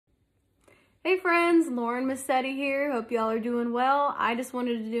Hey friends, Lauren Mascitti here. Hope y'all are doing well. I just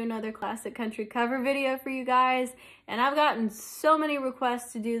wanted to do another classic country cover video for you guys, and I've gotten so many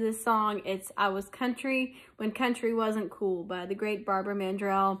requests to do this song. It's I Was Country When Country Wasn't Cool by the great Barbara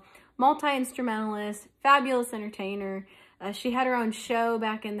Mandrell, multi-instrumentalist, fabulous entertainer. She had her own show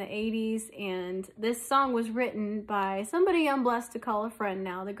back in the 80s, and this song was written by somebody I'm blessed to call a friend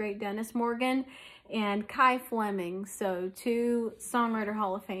now, the great Dennis Morgan and Fleming, so two Songwriter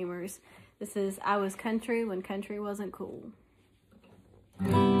Hall of Famers. This is I Was Country When Country Wasn't Cool.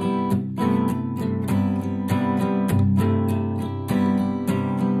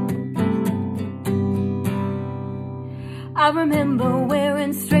 I remember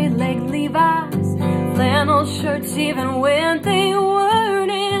wearing straight-leg Levi's, flannel shirts even when they weren't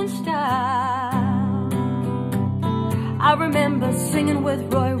in style. I remember singing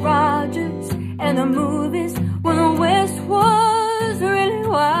with Roy Rogers and the movies when the West was really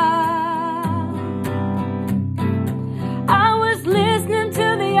wild. I was listening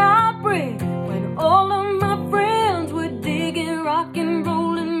to the Opry when all of my friends were digging rock and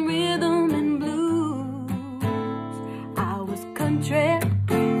roll and rhythm and blues. I was country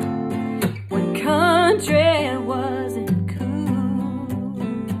when country wasn't cool.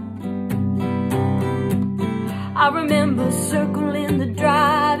 I remember circling the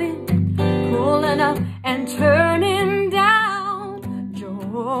drive-in, pulling up and turning down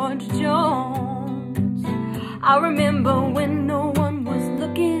George Jones. I remember when no one was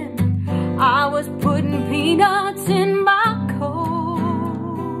looking, I was putting peanuts in my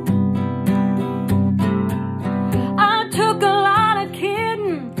coat. I took a lot of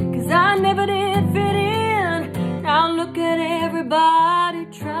kidding, 'cause I never did fit in. Now look at everybody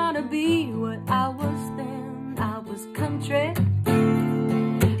trying to be what I was then. I was country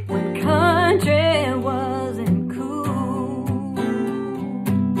when country wasn't cool.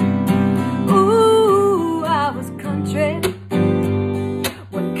 Ooh, I was country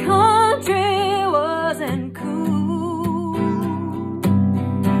when country wasn't cool.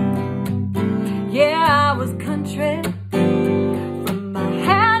 Yeah, I was country from my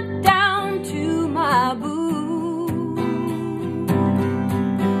hat down to my boots.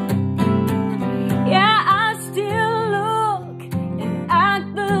 Yeah, I still look and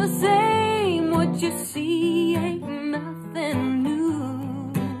act the same. What you see ain't nothing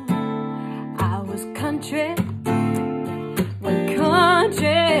new. I was country when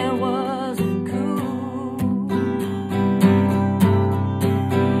country wasn't cool.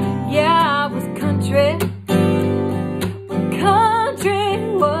 Yeah, I was country when country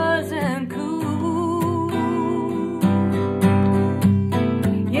wasn't cool.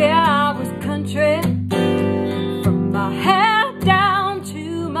 Yeah, I was country from my hat down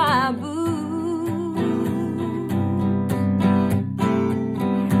to my boots.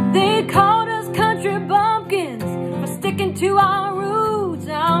 They called us country bumpkins for sticking to our roots.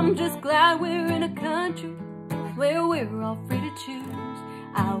 I'm just glad we're in a country where we're all free to choose.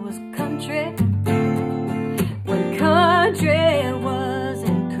 I was country when country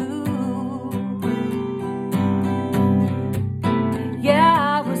wasn't cool.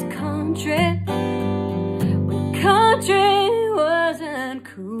 Yeah, I was country when country wasn't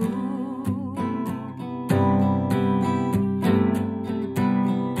cool.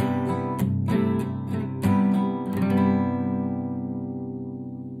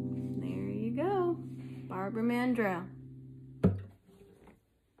 There you go, Barbara Mandrell.